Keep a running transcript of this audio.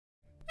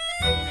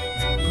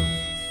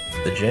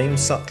the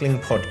James Suckling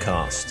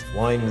Podcast.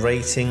 Wine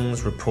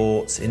ratings,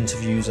 reports,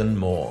 interviews, and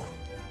more.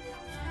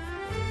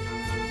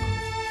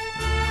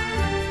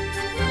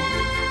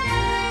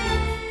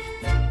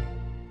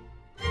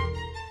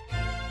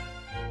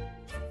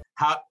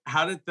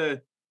 How did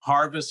the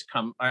harvest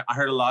come? I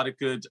heard a lot of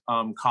good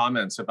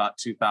comments about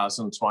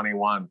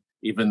 2021,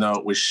 even though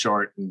it was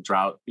short and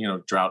drought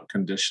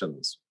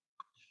conditions.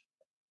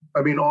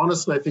 I mean,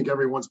 honestly, I think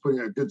everyone's putting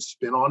a good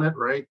spin on it,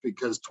 right?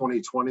 Because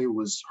 2020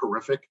 was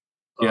horrific.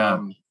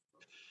 Yeah.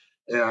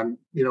 And,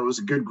 it was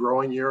a good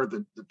growing year.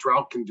 The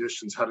drought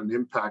conditions had an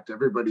impact.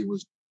 Everybody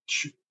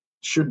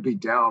should be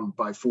down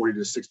by 40 to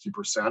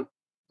 60%.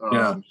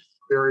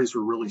 Berries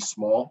were really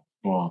small.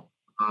 Wow.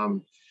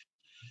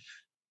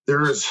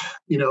 There's,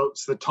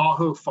 it's the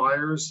Tahoe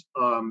fires,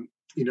 even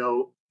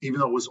though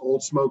it was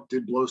old smoke,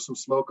 did blow some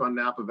smoke on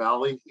Napa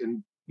Valley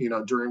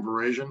during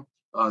veraison.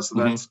 So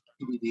that's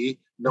TBD.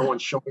 No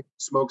one's showing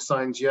smoke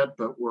signs yet,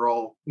 but we're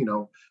all,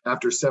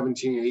 after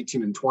 17,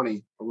 18, and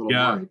 20, a little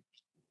worried.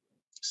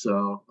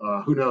 So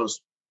who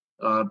knows?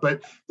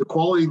 But the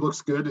quality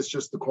looks good. It's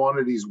just the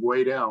quantity is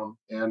way down.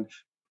 And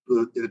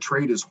the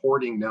trade is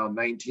hoarding now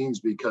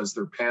 19s because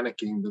they're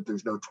panicking that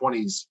there's no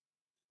 20s.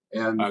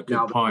 And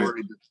now they're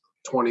worried that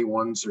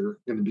 21s are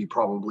going to be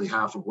probably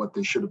half of what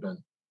they should have been.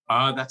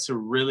 That's a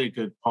really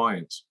good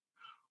point.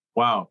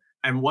 Wow.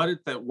 And what did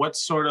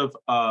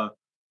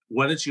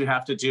you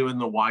have to do in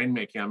the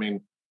winemaking? I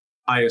mean,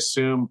 I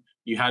assume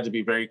you had to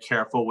be very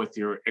careful with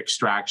your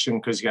extraction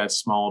because you had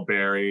small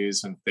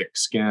berries and thick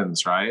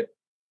skins, right?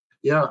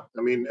 Yeah.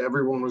 I mean,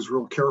 everyone was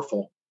real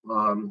careful.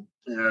 And,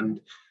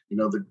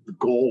 the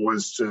goal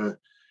was to,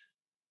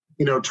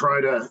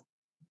 try to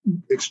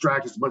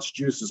extract as much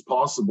juice as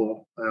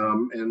possible.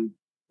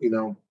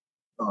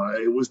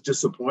 It was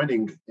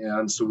disappointing.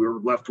 And so we were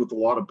left with a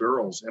lot of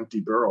barrels, empty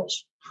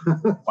barrels.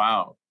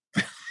 Wow.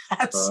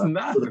 That's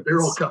nuts. So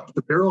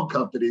the barrel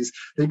companies,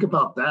 think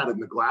about that.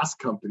 And the glass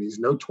companies,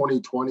 no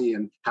 2020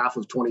 and half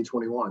of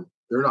 2021.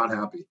 They're not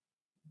happy.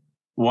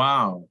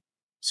 Wow.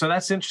 So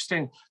that's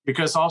interesting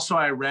because also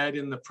I read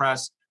in the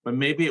press, but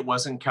maybe it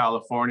wasn't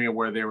California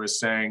where they were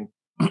saying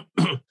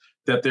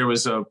that there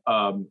was a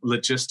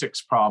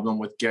logistics problem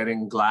with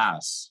getting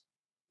glass.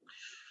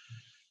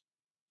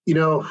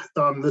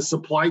 The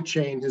supply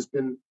chain has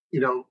been,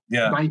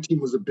 19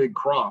 was a big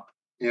crop.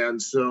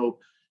 And so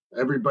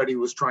everybody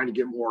was trying to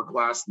get more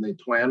glass than they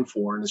planned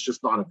for, and it's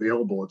just not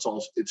available. It's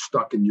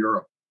stuck in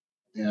Europe.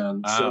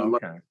 And so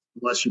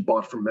unless you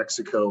bought from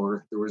Mexico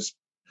or there was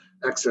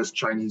excess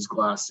Chinese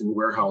glass in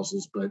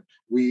warehouses, but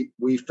we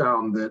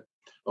found that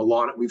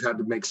we've had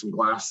to make some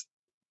glass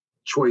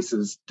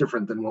choices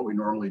different than what we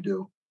normally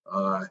do,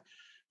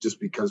 just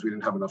because we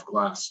didn't have enough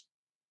glass.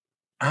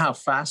 Oh,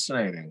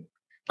 fascinating.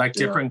 Like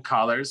different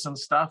colors and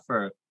stuff,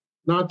 or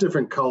not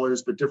different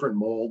colors, but different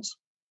molds.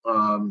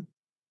 But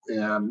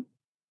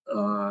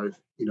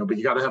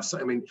you got to have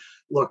some. I mean,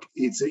 look,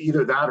 it's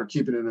either that or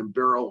keeping it in a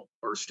barrel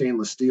or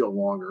stainless steel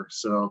longer.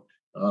 So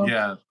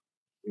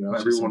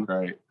everyone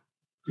great.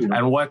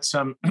 And what's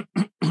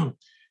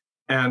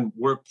and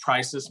were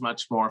prices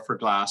much more for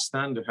glass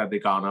then? Had they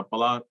gone up a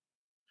lot?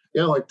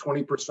 Yeah, like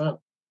 20%.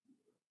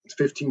 It's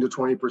 15 to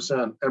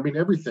 20%. I mean,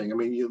 everything. I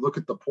mean, you look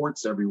at the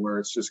ports everywhere.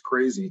 It's just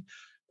crazy.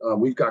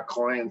 We've got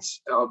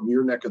clients out in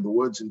your neck of the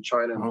woods in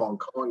China and Hong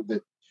Kong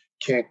that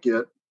can't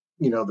get,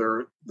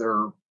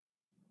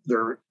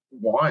 their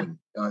wine.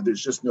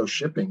 There's just no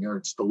shipping, or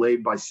it's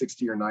delayed by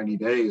 60 or 90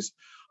 days.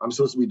 I'm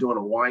supposed to be doing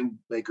a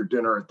winemaker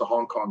dinner at the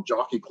Hong Kong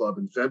Jockey Club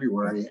in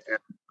February,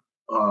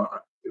 and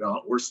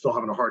we're still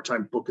having a hard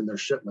time booking their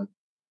shipment.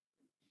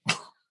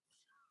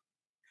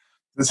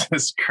 This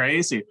is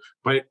crazy.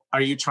 But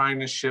are you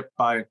trying to ship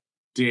by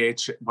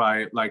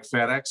like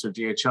FedEx or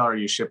DHL? Or are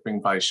you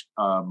shipping by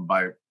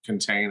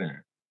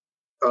container?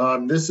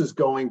 This is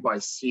going by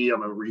sea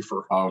on a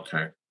reefer.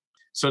 Okay.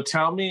 So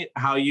tell me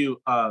how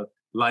you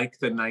like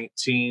the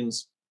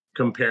 19s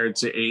compared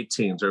to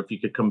 18s, or if you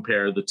could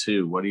compare the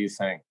two. What do you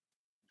think?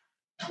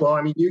 Well,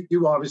 I mean,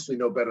 you obviously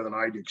know better than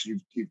I do because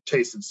you've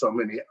tasted so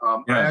many.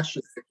 I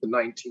actually think the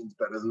 19s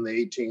better than the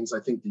 18s. I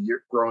think the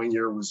growing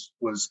year was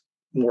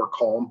more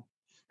calm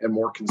and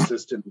more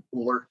consistent, and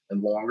cooler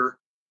and longer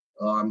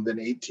than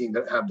 18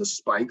 that had the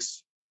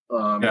spikes.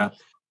 And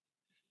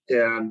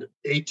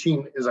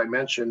 18, as I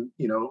mentioned,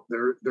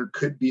 there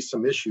could be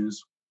some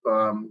issues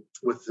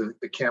with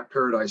the Camp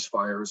Paradise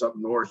fires up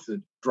north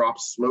that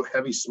drops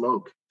heavy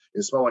smoke.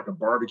 It smelled like a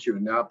barbecue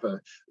in Napa.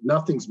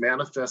 Nothing's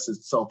manifested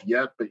itself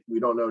yet, but we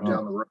don't know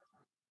down the road.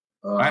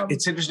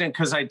 It's interesting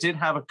because I did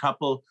have a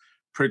couple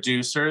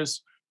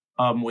producers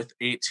with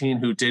 18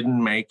 who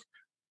didn't make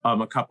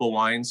a couple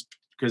wines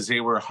because they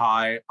were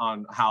high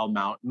on Howell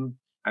Mountain,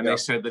 and they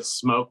said that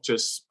smoke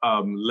just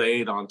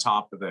laid on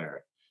top of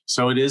there.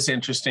 So it is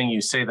interesting you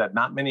say that.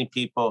 Not many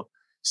people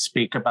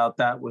speak about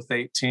that with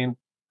 18.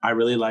 I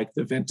really like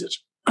the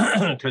vintage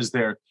because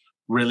they're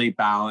really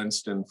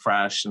balanced and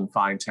fresh and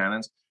fine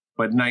tannins.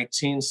 But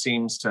 19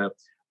 seems to,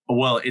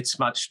 it's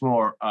much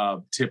more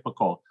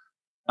typical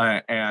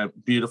and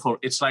beautiful.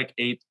 It's like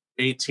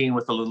 18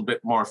 with a little bit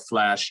more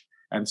flesh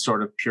and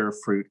sort of pure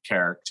fruit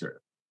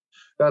character.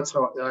 That's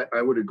how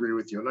I would agree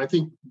with you. And I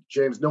think,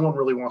 James, no one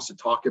really wants to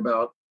talk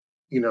about,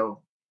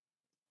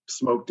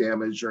 smoke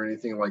damage or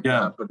anything like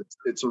that, but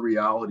it's a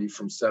reality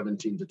from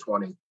 17 to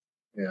 20.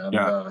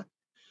 And,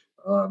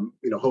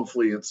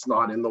 hopefully it's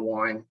not in the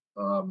wine.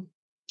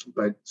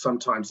 But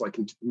sometimes,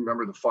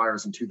 remember the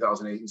fires in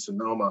 2008 in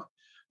Sonoma,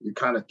 you're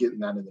kind of getting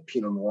that in the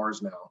Pinot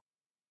Noirs now.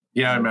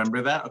 Yeah, I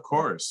remember that. Of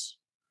course.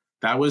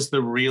 That was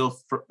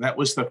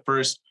the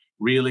first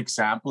real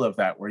example of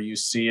that, where you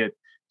see it,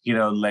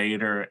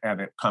 later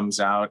and it comes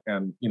out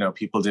and,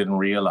 people didn't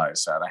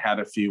realize that. I had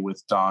a few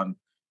with Don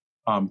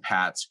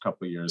Pat's a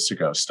couple of years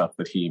ago, stuff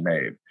that he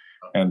made.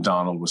 And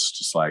Donald was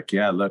just like,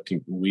 yeah, look,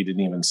 we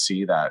didn't even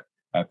see that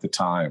at the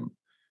time.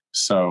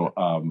 So,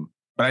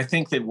 but I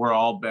think that we're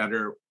all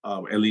better,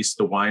 at least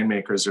the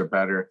winemakers are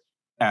better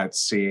at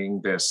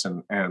seeing this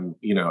and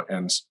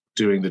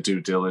doing the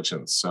due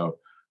diligence. So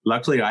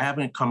luckily I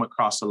haven't come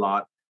across a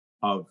lot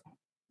of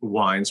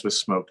wines with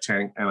smoke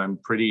tank, and I'm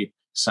pretty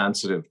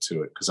sensitive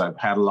to it because I've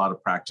had a lot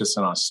of practice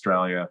in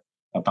Australia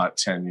about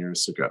 10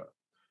 years ago.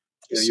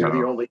 Yeah,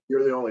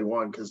 you're the only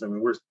one, because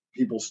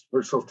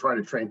we're still trying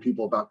to train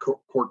people about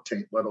cork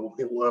taint, let alone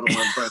trying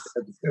to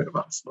educate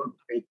about smoke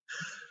taint.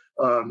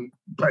 One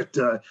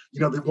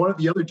of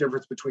the other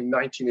difference between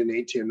 19 and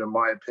 18, in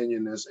my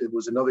opinion, is it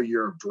was another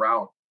year of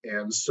drought,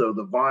 and so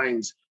the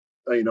vines,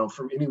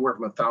 from anywhere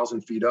from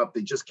 1,000 feet up,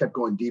 they just kept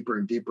going deeper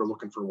and deeper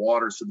looking for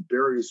water. So the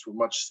berries were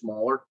much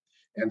smaller,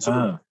 and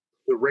so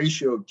the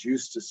ratio of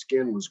juice to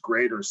skin was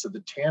greater. So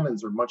the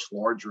tannins are much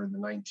larger in the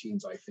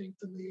 19s, I think,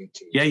 than the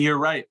 18s. Yeah, you're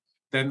right.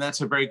 Then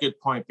that's a very good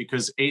point,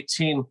 because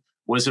 18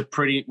 was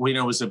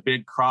was a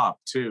big crop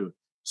too.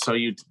 So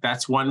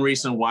that's one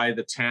reason why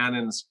the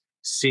tannins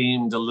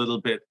seemed a little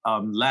bit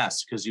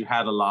less, because you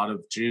had a lot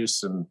of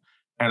juice. And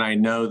I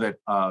know that,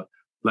 I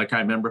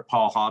remember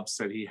Paul Hobbs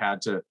said he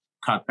had to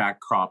cut back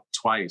crop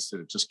twice,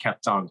 and it just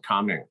kept on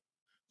coming.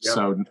 Yep.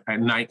 So,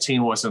 and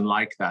 19 wasn't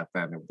like that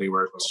then. They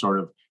were sort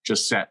of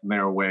just set in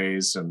their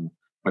ways,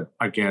 but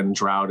again,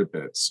 drought a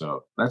bit.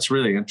 So that's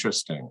really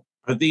interesting.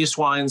 Are these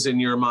wines in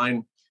your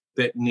mind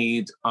that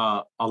need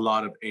a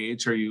lot of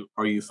age, or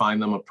you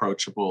find them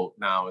approachable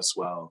now as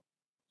well?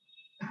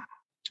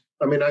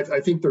 I mean, I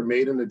think they're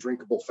made in a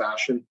drinkable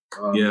fashion.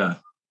 The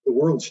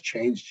world's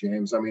changed,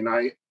 James. I mean,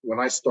 when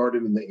I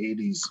started in the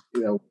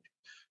 80s,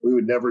 we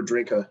would never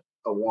drink a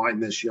wine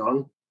this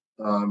young.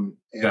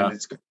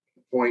 It's got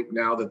the point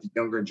now that the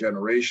younger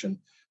generation,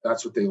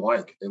 that's what they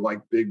like. They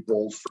like big,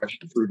 bold, fresh,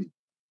 and fruity.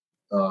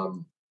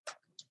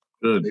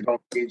 Good. They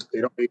don't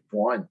age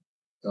wine.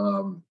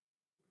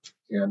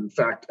 And in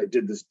fact, I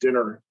did this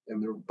dinner,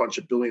 and there were a bunch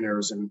of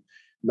billionaires in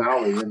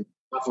Maui, and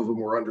half of them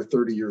were under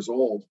 30 years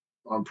old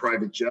on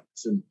private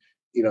jets. And,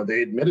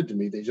 they admitted to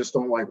me they just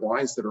don't like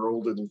wines that are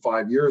older than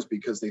 5 years,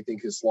 because they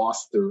think it's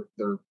lost their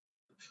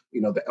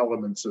the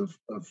elements of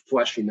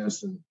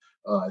fleshiness and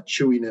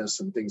chewiness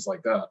and things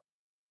like that.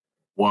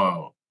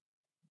 Whoa,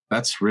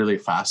 that's really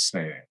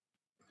fascinating.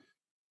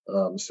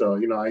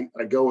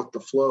 I go with the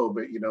flow,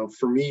 but,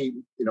 for me,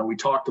 we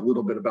talked a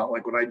little bit about,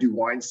 when I do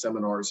wine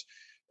seminars,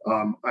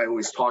 I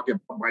always talk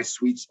about my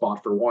sweet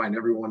spot for wine.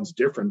 Everyone's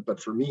different, but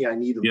for me, I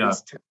need at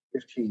least 10,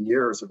 15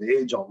 years of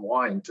age on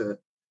wine to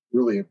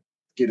really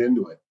get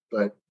into it.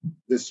 But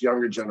this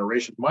younger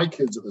generation, my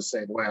kids are the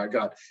same way. I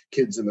got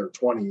kids in their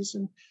 20s,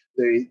 and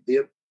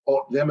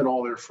them and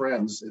all their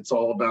friends, it's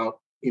all about,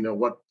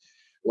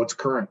 what's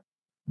current.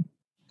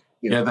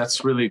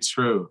 That's really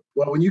true.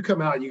 Well, when you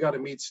come out, you got to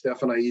meet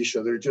Steph and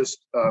Aisha. They're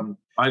just,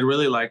 I'd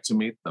really like to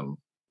meet them.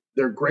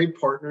 They're great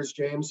partners,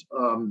 James.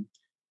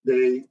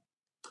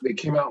 They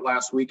came out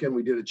last weekend.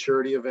 We did a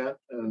charity event,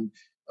 and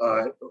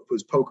it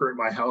was poker at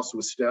my house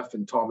with Steph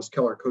and Thomas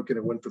Keller cooking.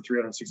 It went for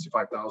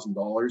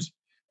 $365,000.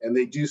 And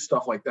they do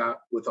stuff like that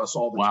with us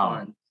all the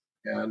time.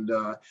 And,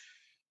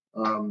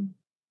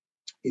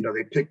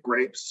 they pick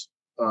grapes,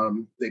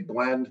 they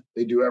blend,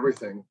 they do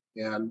everything.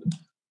 And,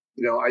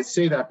 I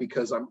say that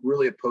because I'm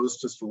really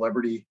opposed to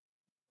celebrity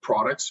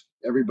products.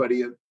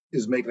 Everybody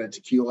is making a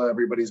tequila,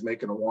 everybody's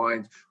making a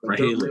wine, but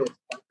they're real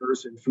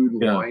partners in food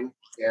and wine.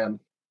 And,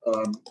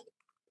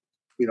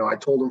 I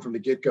told them from the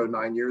get-go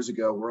 9 years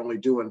ago, we're only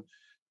doing,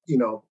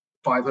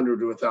 500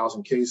 to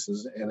 1,000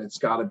 cases, and it's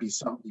got to be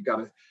something.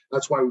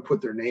 That's why we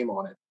put their name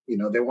on it.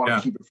 They want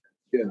to keep it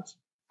for kids.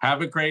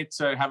 Have a great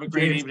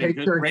evening.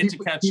 Great to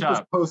catch up.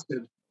 Us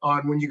posted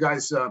on when you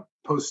guys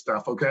post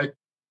stuff. Okay.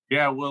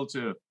 Yeah, we'll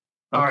do.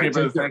 All okay, right,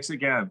 brother. Thanks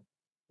again.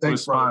 Thanks, it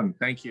was fun.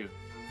 Thank you.